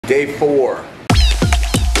Day 4.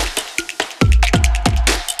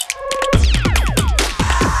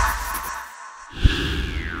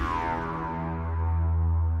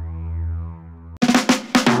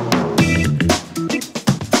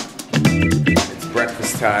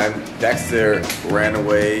 Time. Dexter ran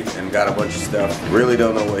away and got a bunch of stuff. Really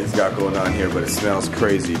don't know what he's got going on here, but it smells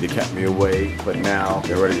crazy. They kept me away, but now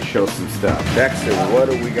they're ready to show some stuff. Dexter,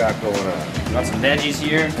 what do we got going on? Got some veggies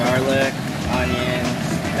here. Garlic, onions,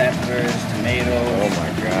 peppers, tomatoes. Oh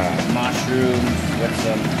my god. Mushrooms with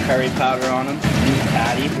some curry powder on them. New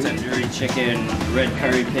patty, tandoori chicken, red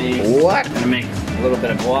curry paste. What? Gonna make a little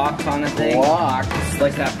bit of guac on the thing. Guac.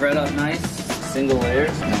 Slice that bread up nice. Single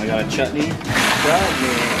layers. And we got a chutney.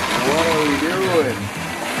 What are we doing?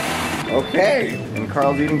 Okay, and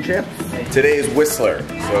Carl's eating chips. Today is Whistler,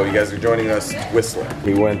 so you guys are joining us Whistler.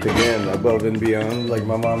 We went again above and beyond, like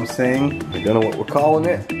my mom's saying. I don't know what we're calling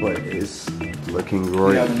it, but it's looking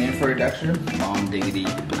great. You have a name for it, Dexter? Mom diggity.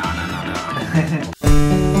 No.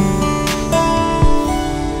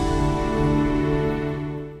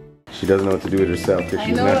 She doesn't know what to do with herself because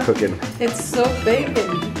she's not cooking. It's so big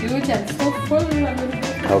and huge and so full.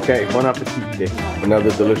 Okay, bon appetit. Another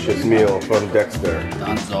delicious meal from Dexter.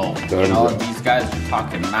 Dunzo. You know, these guys are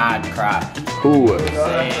talking mad crap. Who was?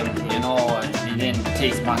 Saying, you know, you didn't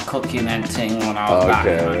taste my cooking and thing when I was back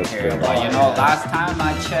in Ontario. But you know, last time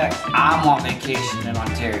I checked, I'm on vacation in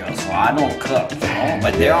Ontario, so I don't cook, you know?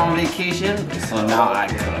 But they're on vacation, so now I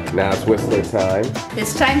cook. Now it's Whistler time.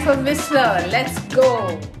 It's time for Whistler. Let's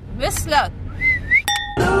go. Whistler.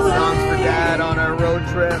 Songs for Dad on our road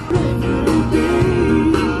trip.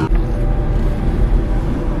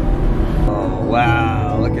 Oh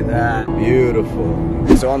wow, look at that.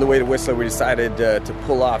 Beautiful. So on the way to Whistler, we decided to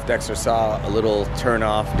pull off. Dexter saw a little turn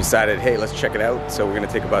off. Decided, hey, let's check it out. So we're gonna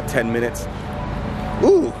take about 10 minutes.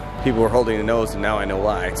 Ooh, people were holding the nose and now I know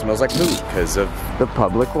why. It smells like food because of the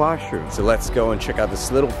public washroom. So let's go and check out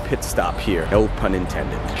this little pit stop here. No pun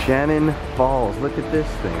intended. Shannon Falls, look at this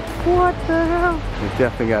thing. What the hell? We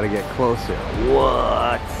definitely gotta get closer.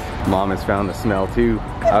 What? Mom has found the smell too.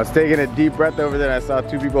 I was taking a deep breath over there and I saw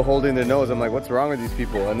 2 people holding their nose. I'm like, what's wrong with these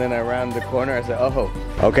people? And then I rounded the corner, I said, oh,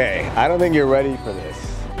 okay, I don't think you're ready for this.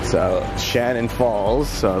 So, Shannon Falls,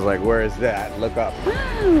 so I was like, where is that? Look up.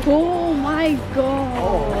 Oh my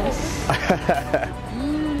gosh.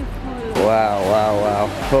 Beautiful. Wow.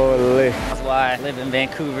 Holy. That's why I live in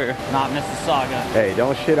Vancouver, not Mississauga. Hey,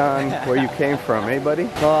 don't shit on where you came from, eh, buddy?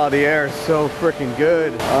 Oh, the air is so freaking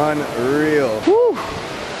good. Unreal. Woo.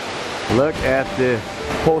 Look at this.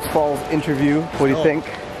 Post-Falls interview. What do you think,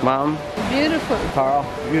 Mom? Beautiful. Carl?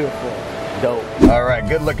 Beautiful. Dope. All right,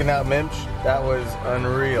 good looking out, Minch. That was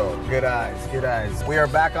unreal. Good eyes, good eyes. We are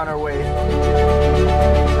back on our way.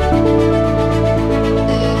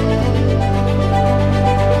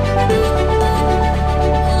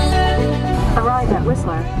 Arrived at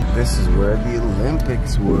Whistler. This is where the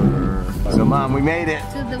Olympics were. So Mom, we made it.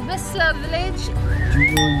 To the Whistler village.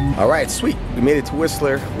 All right, sweet. We made it to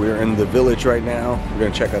Whistler. We're in the village right now. We're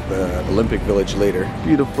gonna check out the Olympic Village later.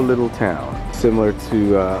 Beautiful little town. Similar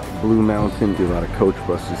to Blue Mountain. Do a lot of coach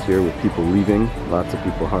buses here with people leaving. Lots of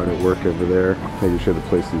people hard at work over there, making sure the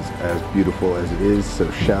place is as beautiful as it is.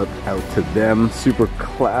 So shout out to them. Super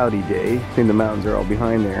cloudy day. I think the mountains are all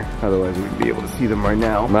behind there. Otherwise we'd be able to see them right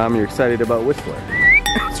now. Mom, you're excited about Whistler?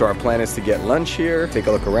 So our plan is to get lunch here, take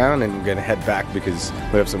a look around, and we're gonna head back because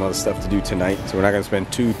we have some other stuff to do tonight. So we're not gonna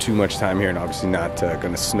spend too much time here, and obviously not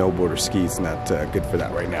gonna snowboard or ski. It's not good for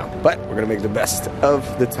that right now. But we're gonna make the best of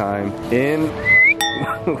the time in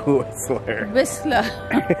Whistler. Whistler.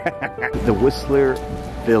 The Whistler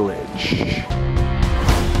Village.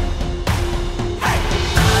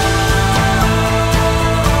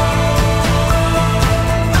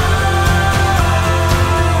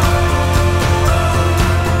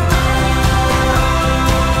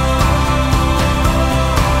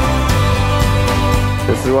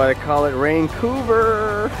 This is why they call it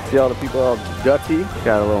Vancouver. See all the people all dirty?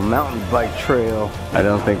 Got a little mountain bike trail. I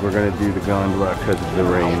don't think we're gonna do the gondola because of the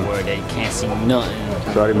rain. Where they can't see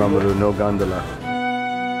nothing. Sorry, Mamaloo, no gondola.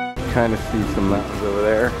 Kind of see some mountains over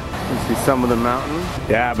there. You see some of the mountains.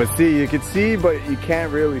 Yeah, but see, you can see, but you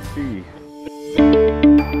can't really see.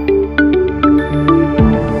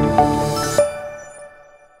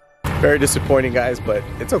 Very disappointing, guys, but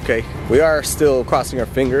it's okay. We are still crossing our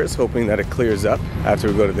fingers, hoping that it clears up after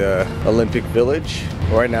we go to the Olympic Village.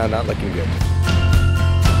 Right now, not looking good.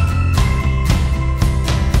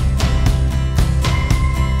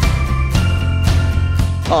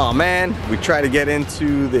 Oh man, we tried to get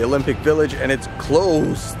into the Olympic Village and it's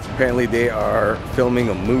closed. Apparently they are filming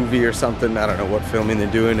a movie or something. I don't know what filming they're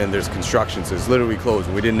doing, and there's construction, so it's literally closed.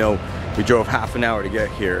 We didn't know. We drove half an hour to get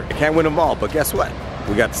here. I can't win them all, but guess what?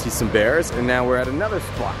 We got to see some bears, and now we're at another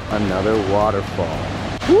spot. Another waterfall.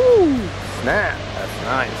 Woo! Snap! That's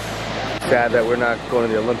nice. Sad that we're not going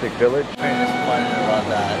to the Olympic Village. We're disappointed about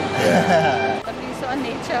that. Yeah. But we saw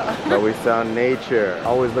nature. But we saw nature.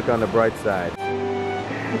 Always look on the bright side.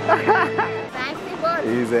 Angry bird.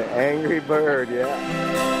 He's an angry bird, yeah.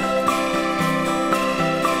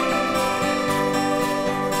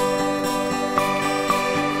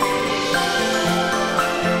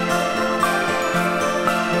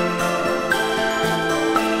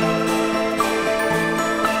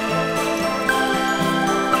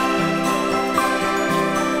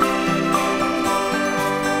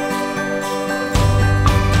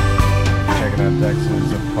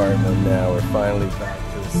 Dexter's apartment now. We're finally back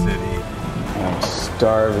to the city. I'm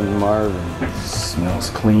starving Marvin. Smells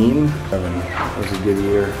clean. Marvin, what's a good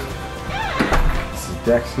ear? This is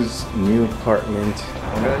Dexter's new apartment.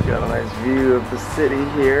 We've got a nice view of the city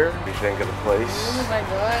here. What do you think of the place? Oh my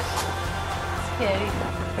gosh. Scary.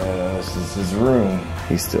 This is his room.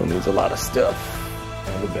 He still needs a lot of stuff.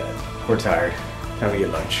 And the bed. We're tired. Time to get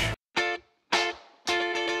lunch.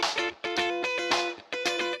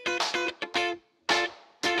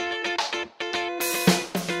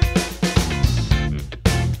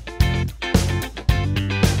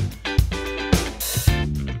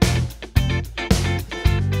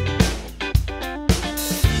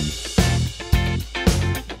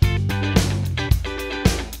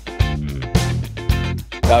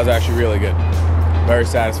 That was actually really good. Very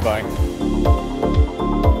satisfying.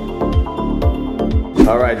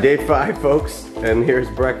 All right, day 5, folks. And here's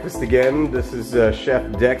breakfast again. This is Chef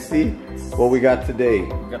Dexy. What we got today?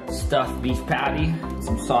 We got the stuffed beef patty,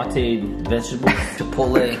 some sauteed vegetables,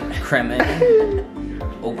 chipotle creme.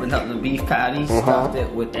 Opened up the beef patty, stuffed it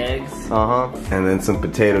with eggs. And then some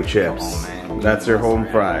potato chips. Oh, man. That's her home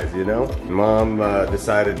fries, you know? Mom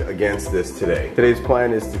decided against this today. Today's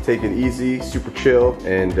plan is to take it easy, super chill,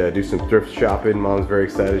 and do some thrift shopping. Mom's very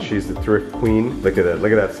excited. She's the thrift queen. Look at that.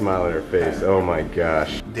 Look at that smile on her face. Oh my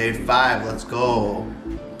gosh. Day 5, let's go.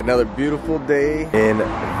 Another beautiful day in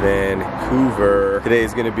Vancouver. Today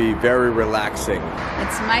is gonna be very relaxing.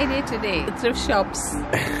 It's my day today. Thrift shops.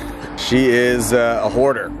 She is a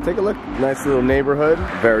hoarder. Take a look. Nice little neighborhood.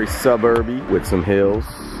 Very suburby with some hills.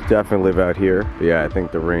 Definitely live out here. But yeah, I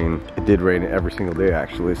think the rain, it did rain every single day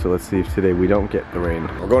actually. So let's see if today we don't get the rain.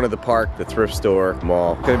 We're going to the park, the thrift store,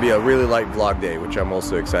 mall. It's gonna be a really light vlog day, which I'm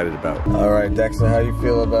also excited about. All right, Dexter, how you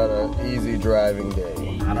feel about an easy driving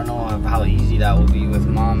day? I don't know how easy that will be with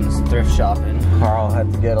Mom's thrift shopping. Carl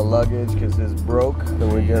had to get a luggage because his broke. Then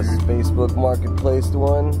we just Facebook Marketplace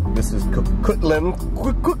one. This is Kutlim.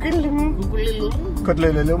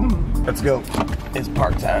 Let's go. It's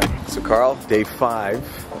park time. So Carl, day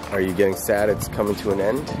 5. Are you getting sad it's coming to an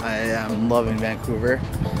end? I am loving Vancouver.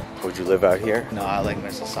 Would you live out here? No, I like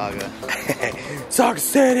Mississauga. Saga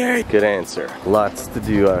City! Good answer. Lots to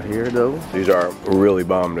do out here though. These are really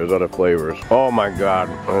bomb. There's other flavors. Oh my god.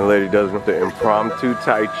 My lady does the impromptu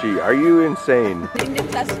Tai Chi. Are you insane?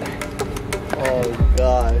 Oh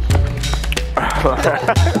gosh.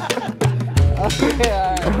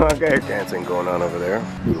 Okay, dancing going on over there.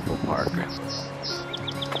 Beautiful park.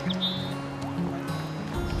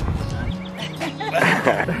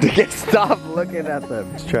 Stop looking at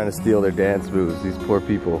them. Just trying to steal their dance moves, these poor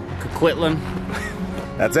people. Coquitlam.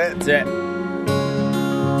 That's it? That's it.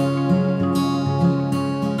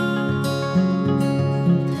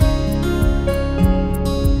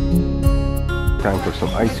 Time for some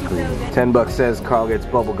ice cream. $10 says Carl gets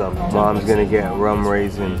bubblegum. Mom's gonna get rum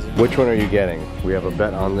raisins. Which one are you getting? We have a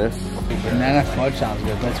bet on this. Banana fudge sounds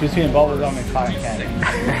good. That's between bubblegum and cotton candy.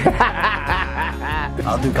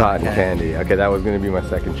 I'll do cotton candy. Okay, that was gonna be my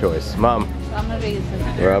second choice. Mom. Rum and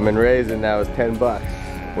raisin. Rum and raisin, that was $10.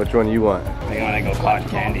 Which one you want? I think I want to go cotton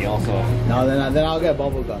candy also. No, then I'll get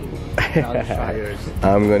bubblegum. I'll just try yours.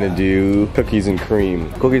 I'm gonna do cookies and cream.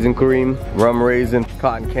 Cookies and cream, rum raisin,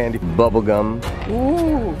 cotton candy, bubblegum.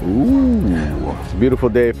 Ooh. Ooh. It's a beautiful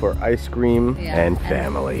day for ice cream and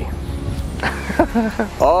family.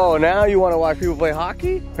 Oh, now you want to watch people play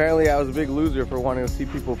hockey? Apparently I was a big loser for wanting to see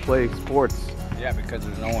people play sports. Yeah, because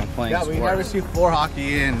there's no one playing sports. We never see floor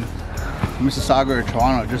hockey in Mississauga or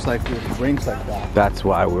Toronto, just like with rinks like that. That's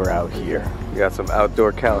why we're out here. We got some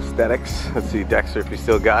outdoor calisthenics. Let's see, Dexter, if you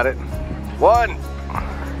still got it. 1,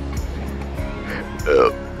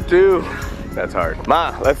 2. That's hard.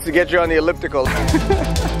 Ma, let's get you on the elliptical.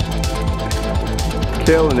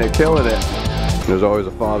 Killing it, killing it. There's always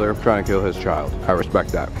a father trying to kill his child. I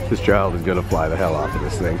respect that. This child is gonna fly the hell off of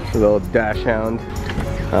this thing. A little dash hound.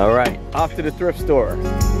 All right, off to the thrift store.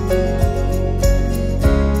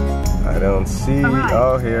 I don't see. Right.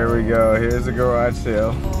 Oh, here we go. Here's the garage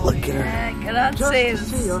sale. Look at her. Garage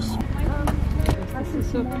sales. This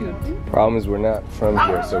is so cute. Problem is we're not from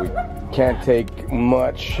here, so we can't take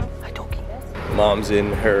much. Mom's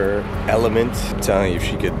in her element. I'm telling you, if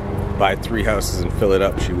she could buy 3 houses and fill it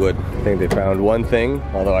up, she would. I think they found one thing,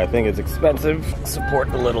 although I think it's expensive.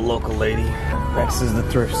 Support the little local lady. Next is the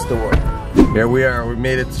thrift store. Here we are. We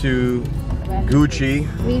made it to Gucci.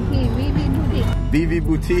 VV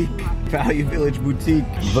Boutique. Value Village Boutique.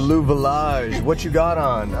 Vamaloo Village. What you got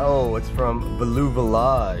on? Oh, it's from Vamaloo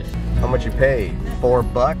Village. How much you pay?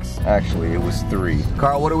 $4? Actually, it was 3.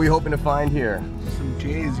 Carl, what are we hoping to find here? Some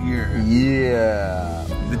JAYS gear. Yeah.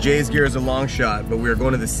 The JAYS gear is a long shot, but we're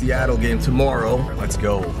going to the Seattle game tomorrow. Let's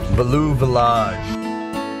go. Vamaloo Village.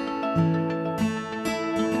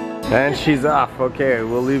 And she's off. Okay,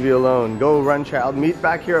 we'll leave you alone. Go run, child. Meet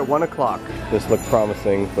back here at 1 o'clock. This looked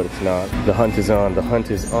promising, but it's not. The hunt is on. The hunt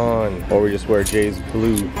is on. Or we just wear JAYS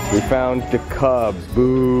blue. We found the Cubs.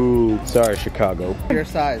 Boo. Sorry, Chicago. Your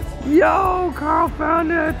size. Yo, Carl found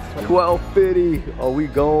it. 1250. Oh, we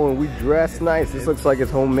going. We dress nice. This looks like it's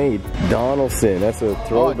homemade. Donaldson. That's a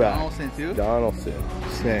throwback. Oh, Donaldson too? Donaldson.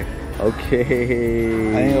 Sick. Okay.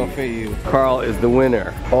 I think it'll fit you. Carl is the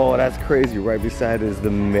winner. Oh, that's crazy. Right beside is the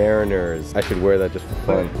Mariners. I should wear that just for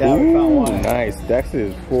fun. Yeah, we found one. Nice. Dex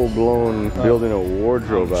is full-blown building a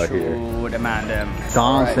wardrobe out here.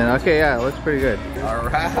 Donaldson. Right. Okay, yeah, it looks pretty good. All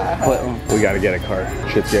right. We gotta get a cart.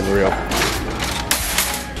 Shit's getting real.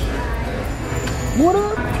 What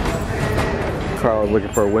up? Carl was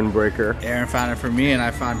looking for a windbreaker. Aaron found it for me and I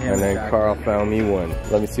found him. And then Carl found me one.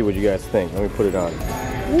 Let me see what you guys think. Let me put it on.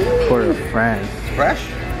 For a friend. Fresh?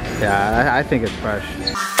 Yeah, I think it's fresh.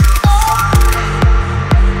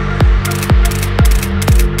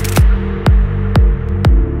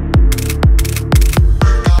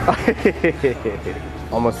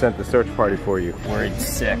 Almost sent the search party for you. Word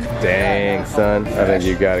sick. Dang, son. I think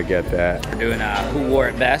you gotta get that. We're doing who wore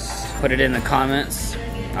it best. Put it in the comments.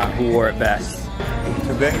 Who wore it best.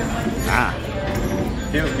 Too big?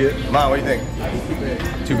 Feels good. Mom, what do you think?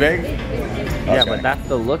 Too big? Yeah, but that's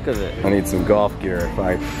the look of it. I need some golf gear. If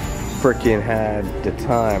I freaking had the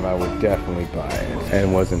time, I would definitely buy it.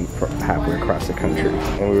 And wasn't halfway across the country.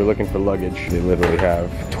 And we were looking for luggage. They literally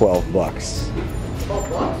have $12.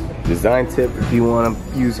 Design tip, if you want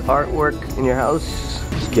to use artwork in your house,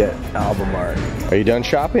 just get album art. Are you done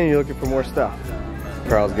shopping? Or are you looking for more stuff?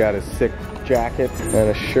 Carl's got his sick jacket and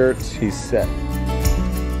a shirt. He's set.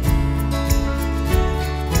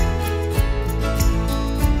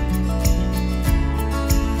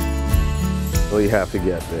 Well, you have to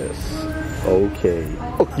get this. Okay.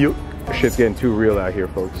 Oh, you. Shit's getting too real out here,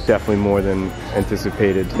 folks. Definitely more than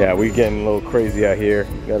anticipated. Yeah, we're getting a little crazy out here.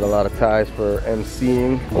 Got a lot of ties for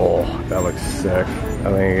MCing. Oh, that looks sick.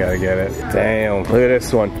 I think I gotta get it. Damn, look at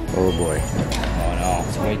this one. Oh boy. Oh no,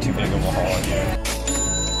 it's way too big of a haul here.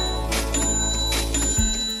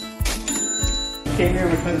 Came here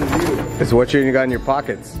because of you. It's what you got in your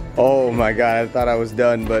pockets. Oh my god, I thought I was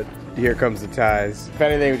done, but here comes the ties. If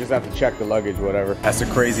anything, we just have to check the luggage, whatever. That's a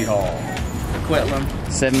crazy haul. Quitlam.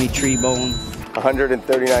 70 tree bone.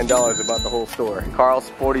 $139 about the whole store. Carl's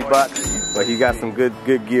 $40, but he got some good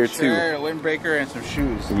gear too. Sure, a windbreaker and some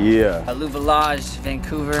shoes. Yeah. Vamaloo Village,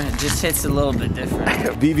 Vancouver. It just hits a little bit different.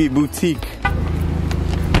 VV Boutique.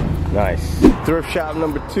 Nice. Thrift shop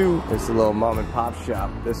number 2. It's a little mom and pop shop.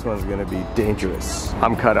 This one's gonna be dangerous.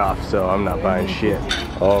 I'm cut off, so I'm not buying shit.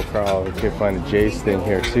 Oh, Carl, we can find a JAYS thing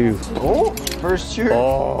here too. Oh, first shirt.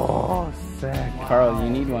 Oh, sick. Carl, you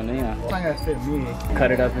need one, yeah. It's not gonna fit me.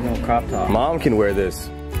 Cut it up into a crop top. Mom can wear this.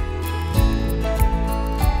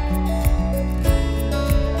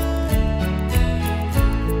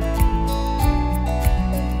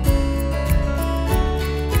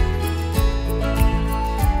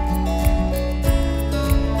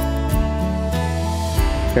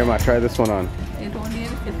 Here, Ma, try this one on. It only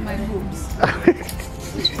fit my boobs.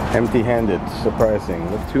 Empty-handed, surprising.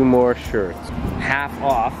 With 2 more shirts. Half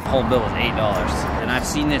off, whole bill is $8. And I've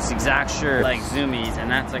seen this exact shirt like Zoomies, and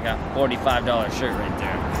that's like a $45 shirt right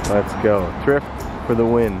there. Let's go. Thrift for the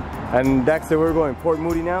win. And Dexter, we're going Port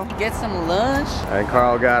Moody now. Get some lunch. And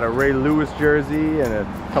Carl got a Ray Lewis jersey and a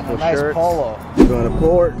couple nice shirts. polo. We're going to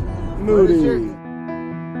Port Moody.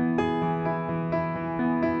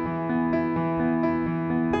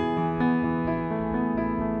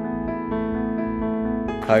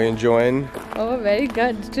 How you enjoying? Oh, very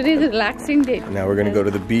good. Today is a relaxing day. Now we're gonna go to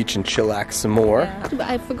the beach and chillax some more. Yeah.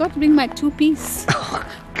 I forgot to bring my two-piece. Oh,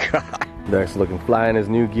 God. Derek's looking fly in his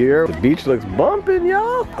new gear. The beach looks bumping,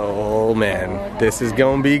 y'all. Oh, man. This is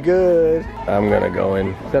gonna be good. I'm gonna go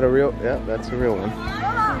in. Is that a real? Yeah, that's a real one.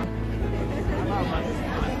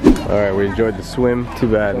 All right, we enjoyed the swim. Too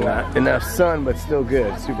bad not enough sun, but still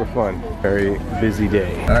good. Super fun. Very busy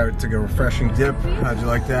day. All right, we took a refreshing dip. How'd you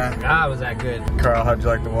like that? Ah, was that good? Carl, how'd you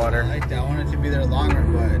like the water? I like that. I wanted to be there longer,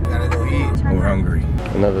 but gotta go eat. We're hungry.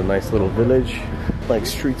 Another nice little village, like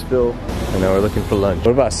Streetsville. And now we're looking for lunch.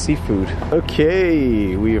 What about seafood?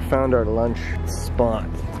 Okay, we have found our lunch spot.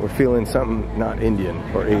 We're feeling something not Indian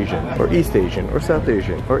or Asian or East Asian or South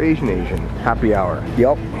Asian or Asian. Happy hour.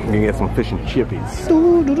 Yup, we're gonna get some fish and chippies.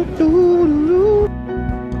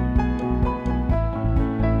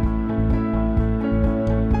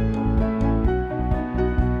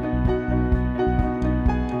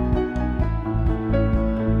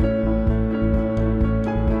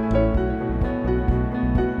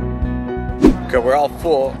 Okay, we're all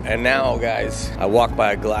full, and now, guys, I walk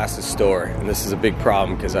by a glasses store, and this is a big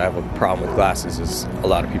problem because I have a problem with glasses, as a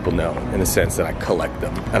lot of people know, in the sense that I collect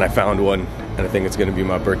them. And I found one, and I think it's gonna be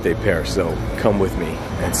my birthday pair, so come with me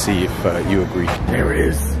and see if you agree. There it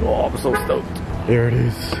is. Oh, I'm so stoked. There it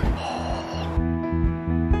is.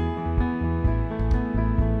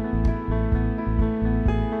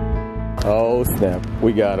 Oh, snap.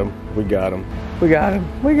 We got him. We got him. We got him.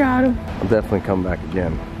 We got him. I'll definitely come back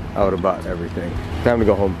again. I would have bought everything. Time to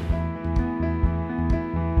go home.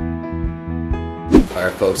 All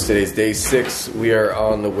right, folks, today's day 6. We are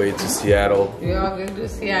on the way to Seattle. We are going to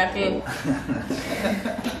Seattle.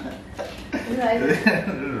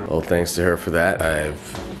 Well, thanks to her for that.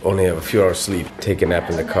 I've only have a few hours sleep. Take a nap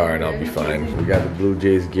in the car and I'll be fine. We got the Blue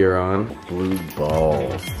Jays gear on. Blue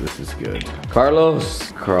balls. This is good.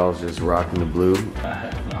 Carlos. Carl's just rocking the blue.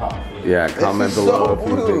 Yeah, comment below if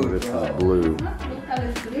you think this is blue.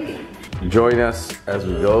 Join us as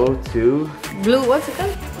we go to Blue, what's it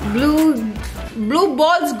called? Blue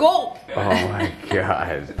balls go. Oh my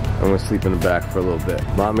God. I'm gonna sleep in the back for a little bit.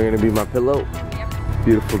 Mom, you're gonna be my pillow. Yep.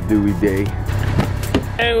 Beautiful dewy day.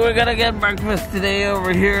 Hey, we're gonna get breakfast today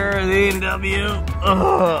over here at the A&W.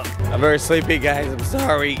 I'm very sleepy, guys, I'm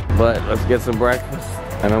sorry. But let's get some breakfast.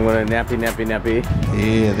 And I'm gonna nappy.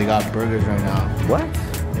 Yeah, they got burgers right now. What?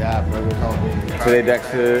 Yeah, burgers all day. Today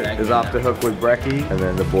Dexter is off the hook with brekkie and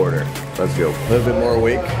then the border. Let's go. A little bit more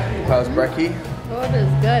awake. How's brekkie? Oh,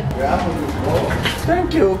 that's good.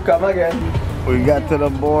 Thank you. Come again. We got to the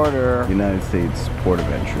border. United States port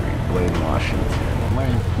of entry, Blaine, Washington.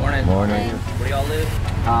 Morning. Morning. Where do y'all live?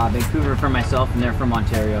 Vancouver for myself, and they're from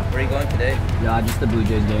Ontario. Where are you going today? Yeah, just the Blue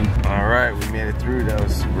Jays game. All right, we made it through. That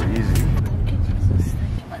was super easy.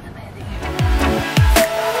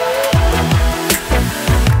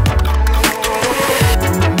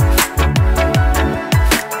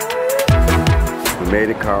 We made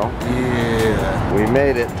it, Carl. Yeah. We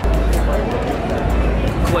made it.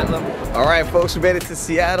 Quit them. All right, folks, we made it to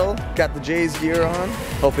Seattle. Got the Jays gear on.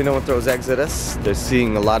 Hopefully no one throws eggs at us. They're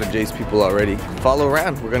seeing a lot of Jays people already. Follow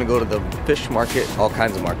around. We're gonna go to the fish market, all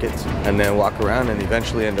kinds of markets, and then walk around and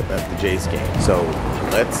eventually end up at the Jays game. So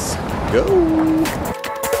let's go.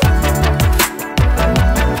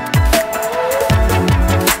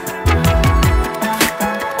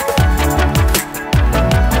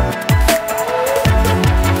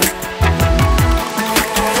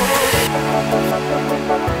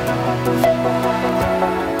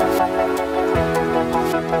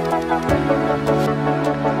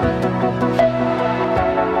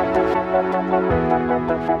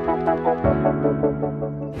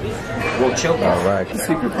 We'll choke it. All right.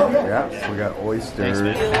 Yeah, we got oysters.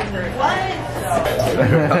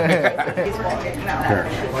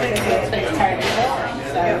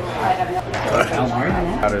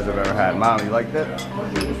 Hottest I've ever had. Mom, you like that?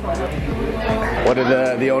 What did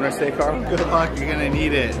the owner say, Carl? Good luck, you're gonna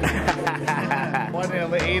need it.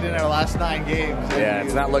 1-8 in our last 9 games. Yeah,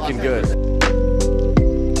 it's not looking good.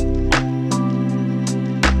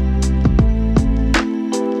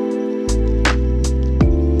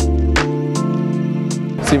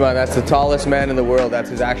 See, man, that's the tallest man in the world. That's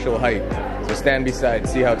his actual height. So stand beside,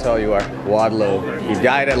 see how tall you are. Wadlow. He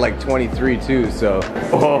died at like 23 too, so.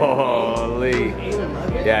 Holy.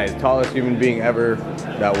 Yeah, he's the tallest human being ever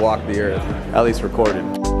that walked the earth, at least recorded.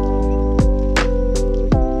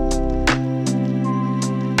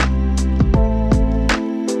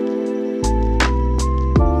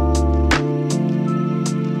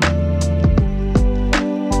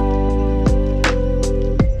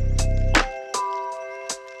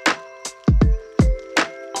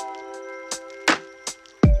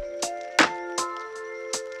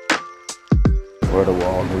 Or the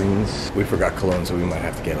Walgreens. We forgot cologne, so we might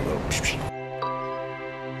have to get a little.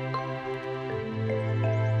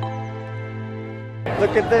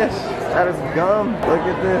 Look at this. That is gum. Look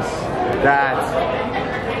at this. That's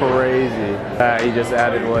crazy. He just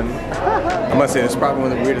added one. I must say, this is probably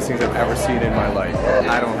one of the weirdest things I've ever seen in my life.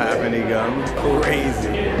 I don't have any gum. Crazy.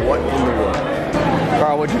 What in the world?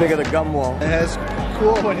 Carl, what'd you think of the gum wall? It's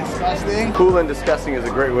cool but disgusting. Cool and disgusting is a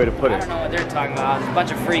great way to put it. I don't know what they're talking about. It's a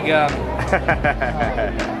bunch of free gum.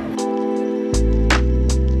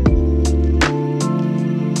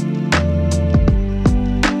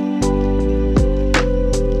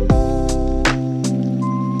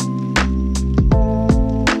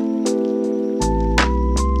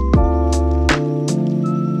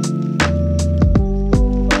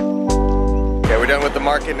 Done with the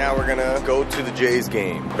market. Now we're gonna go to the Jays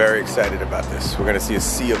game. Very excited about this. We're gonna see a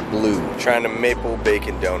sea of blue. Trying to maple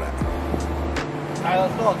bacon donut. Alright,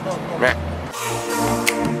 let's go.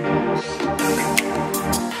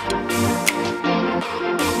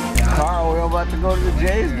 Carl, we're about to go to the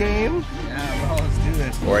Jays game. Yeah, bro, let's do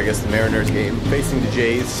this. Or I guess the Mariners game. Facing the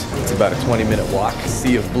Jays. It's about a 20-minute walk.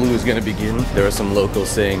 Sea of blue is gonna begin. There are some locals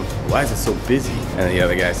saying, why is it so busy? And the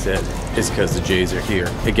other guy said, it's because the Jays are here.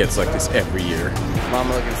 It gets like this every year.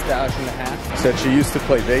 Mama looking stylish in the hat. Said she used to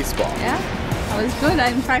play baseball. Yeah, I was good.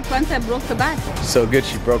 In fact, once I broke the bat. So good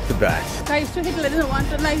she broke the bat. I used to hit a little one,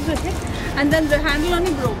 I used to hit, and then the handle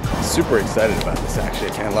only broke. Super excited about this actually,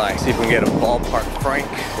 I can't lie. See if we can get a ballpark Frank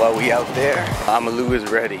while we out there. Mamaloo is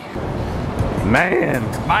ready. Man,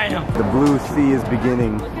 Bam. the blue sea is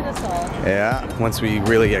beginning. Look at us all. Yeah, once we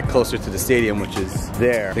really get closer to the stadium, which is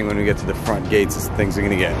there, I think when we get to the front gates, things are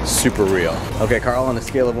gonna get super real. Okay, Carl, on a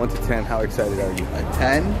scale of 1 to 10, how excited are you? A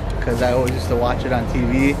 10, because I always used to watch it on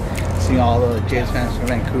TV, seeing all the Jays fans from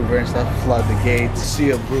Vancouver and stuff flood the gates,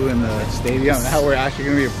 see a blue in the stadium. Now we're actually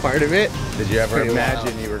gonna be a part of it. Did you ever Pretty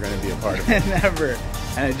imagine wild. you were gonna be a part of it? Never.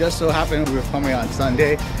 And it just so happened we were coming on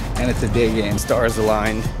Sunday, and it's a day game. Stars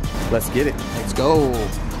aligned. Let's get it. Let's go.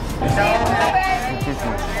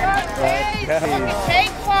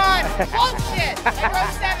 Take one. Bullshit. I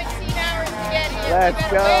drove 17 hours to get here. Let's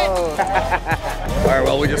go. All right,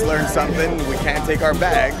 well, we just learned something. We can't take our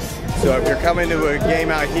bags. So if you're coming to a game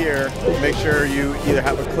out here, make sure you either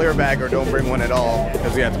have a clear bag or don't bring one at all,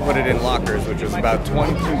 because we have to put it in lockers, which is about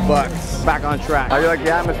 22 bucks. Back on track. How do you like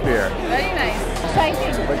the atmosphere? Very nice.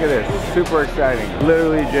 Exciting. Look at this. Super exciting.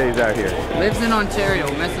 Literally Jays out here. Lives in Ontario,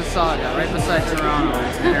 Mississauga, right beside Toronto.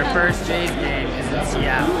 And their first Jays game is in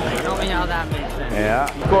Seattle. Tell me how that makes sense. Yeah.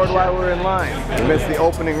 Scored while we're in line. We missed the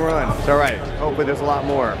opening run. It's all right. Hopefully there's a lot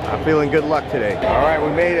more. I'm feeling good luck today. All right, we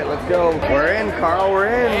made it. Let's go. We're in, Carl. We're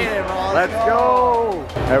in. Let's go.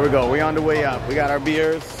 There we go. We on the way up. We got our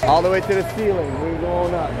beers all the way to the ceiling. We're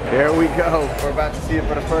going up. There we go. We're about to see it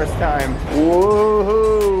for the first time.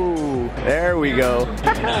 Woohoo! There we go.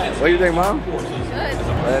 What do you think, Mom? Good.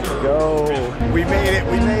 Let's go. We made it.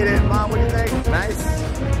 We made it. Mom, what do you think? Nice.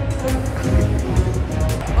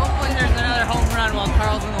 Hopefully there's another home run while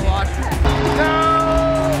Carl's in the washroom. No!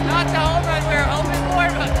 Not the home run we were hoping for,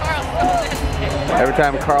 but Carl's still in it. Every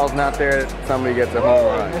time Carl's not there, somebody gets a home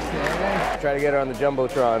run. Try to get her on the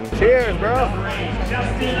Jumbotron. Cheers, bro.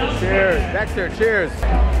 Cheers. Dexter, cheers.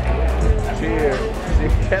 Cheers.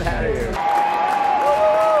 Get out of here.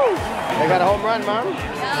 Woo! They got a home run, Mom?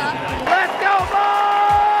 Yeah. Let's go, Bo!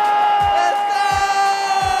 Let's go!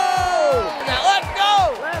 Let's go!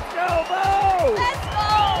 Let's go, Bo! Let's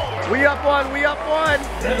go. We up one, we up one.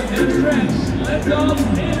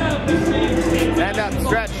 Stand up,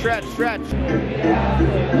 stretch, stretch, stretch.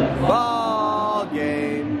 Ball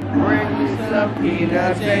game. Bring me some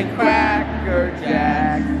peanuts and Cracker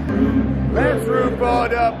Jack. Let's root for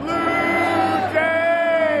the Blue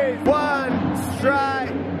Jays. One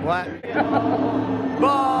strike. What?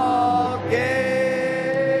 Ball game.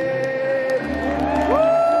 Woo!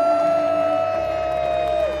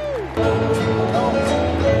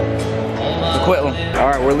 Quit one. All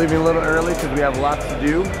right, we're leaving a little early because we have lots to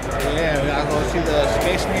do. Yeah, we gotta go see the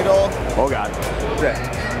Space Needle. Oh God. Okay.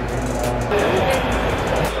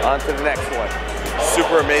 On to the next one.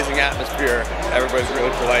 Super amazing atmosphere. Everybody's really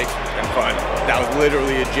polite and fun. That was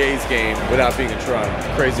literally a Jays game without being in Toronto.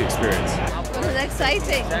 Crazy experience. It was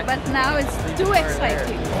exciting, but now it's too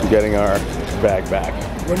exciting. Getting our bag back.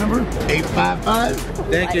 What number? 855.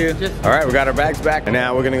 Thank you. All right, we got our bags back, and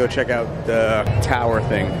now we're gonna go check out the tower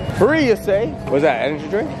thing. Free, you say? What's that? Energy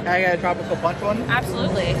drink? Can I get a tropical punch one?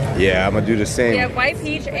 Absolutely. Yeah, I'm gonna do the same. We have white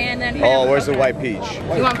peach and then Oh, pineapple where's the coconut. white peach?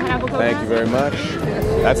 You want pineapple coconut? Thank you very much.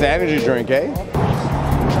 That's an energy drink, eh?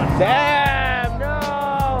 Damn,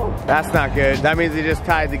 no! That's not good. That means they just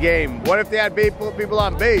tied the game. What if they had people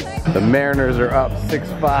on base? The Mariners are up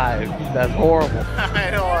 6-5. That's horrible. I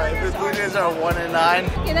know. The Blue Jays are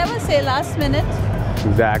 1-9. You never say last minute.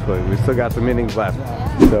 Exactly. We still got some innings left.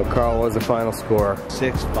 So Carl, was the final score?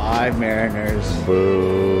 6-5 Mariners.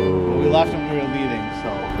 Boo. We left when we were leading,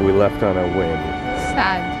 so. We left on a win.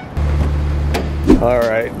 Sad. All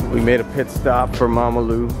right, we made a pit stop for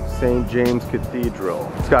Mamaloo St. James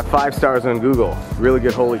Cathedral. It's got 5 stars on Google. Really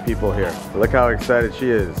good holy people here. Look how excited she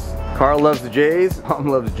is. Carl loves the Jays, Mom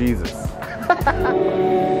loves Jesus.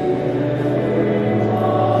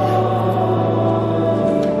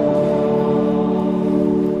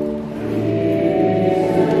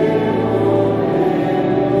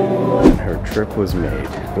 Trip was made.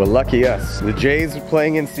 Well, lucky us. The Jays are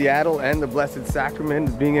playing in Seattle and the Blessed Sacrament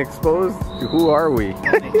is being exposed. Who are we?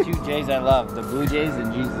 The 2 Jays I love, the Blue Jays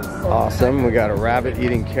and Jesus. Awesome. We got a rabbit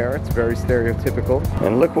eating carrots, very stereotypical.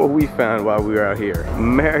 And look what we found while we were out here.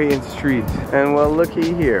 Marion Street. And well,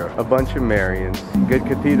 looky here, a bunch of Marions. Good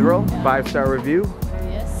cathedral, 5-star review.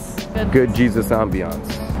 Yes. Good Jesus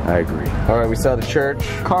ambiance. I agree. All right, we saw the church.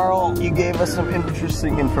 Carl, you gave us some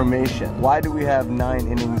interesting information. Why do we have 9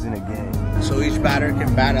 innings in a game? So each batter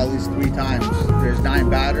can bat at least 3 times. There's 9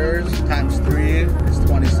 batters times 3 is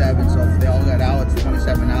 27. So if they all got out, it's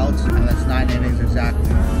 27 outs, and that's 9 innings exactly.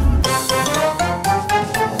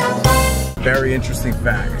 Very interesting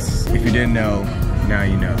facts. If you didn't know, now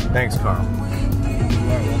you know. Thanks, Carl.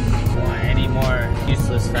 Any more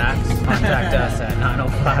useless facts? Contact us at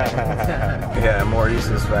 905. Yeah, more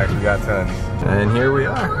useless facts, we got tons. And here we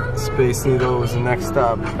are. Space Needle was the next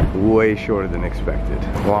stop. Way shorter than expected.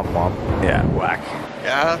 Womp womp. Yeah, whack.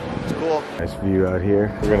 Yeah, it's cool. Nice view out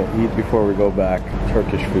here. We're gonna eat before we go back.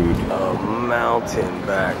 Turkish food. A mountain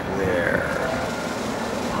back there.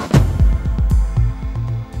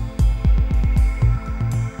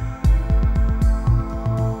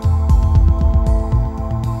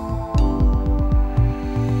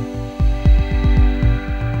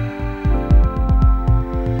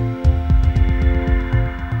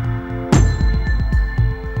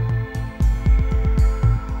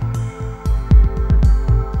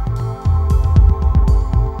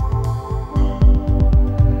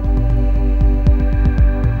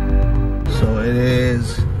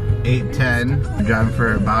 I'm driving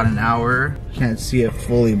for about an hour. Can't see it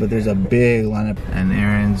fully, but there's a big lineup. And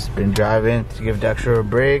Aaron's been driving to give Dexter a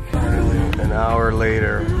break. An hour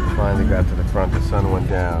later, finally got to the front. The sun went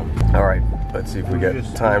down. All right, let's see if we get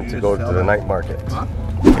time to go to the night market.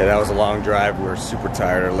 Yeah, that was a long drive. We were super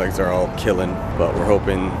tired. Our legs are all killing, but we're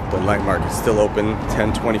hoping the night market's still open.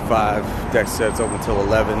 10:25. Dex said it's open till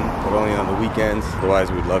 11, but only on the weekends.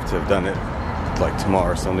 Otherwise, we'd love to have done it like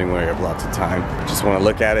tomorrow or something where we have lots of time. Just want to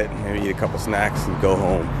look at it, maybe eat a couple snacks and go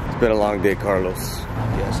home. It's been a long day, Carlos.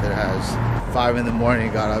 Yes, it has. 5 in the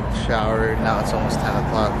morning, got up, showered. Now it's almost 10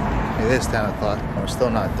 o'clock. It is 10 o'clock. We're still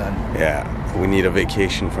not done. Yeah, we need a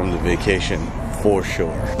vacation from the vacation for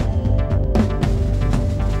sure.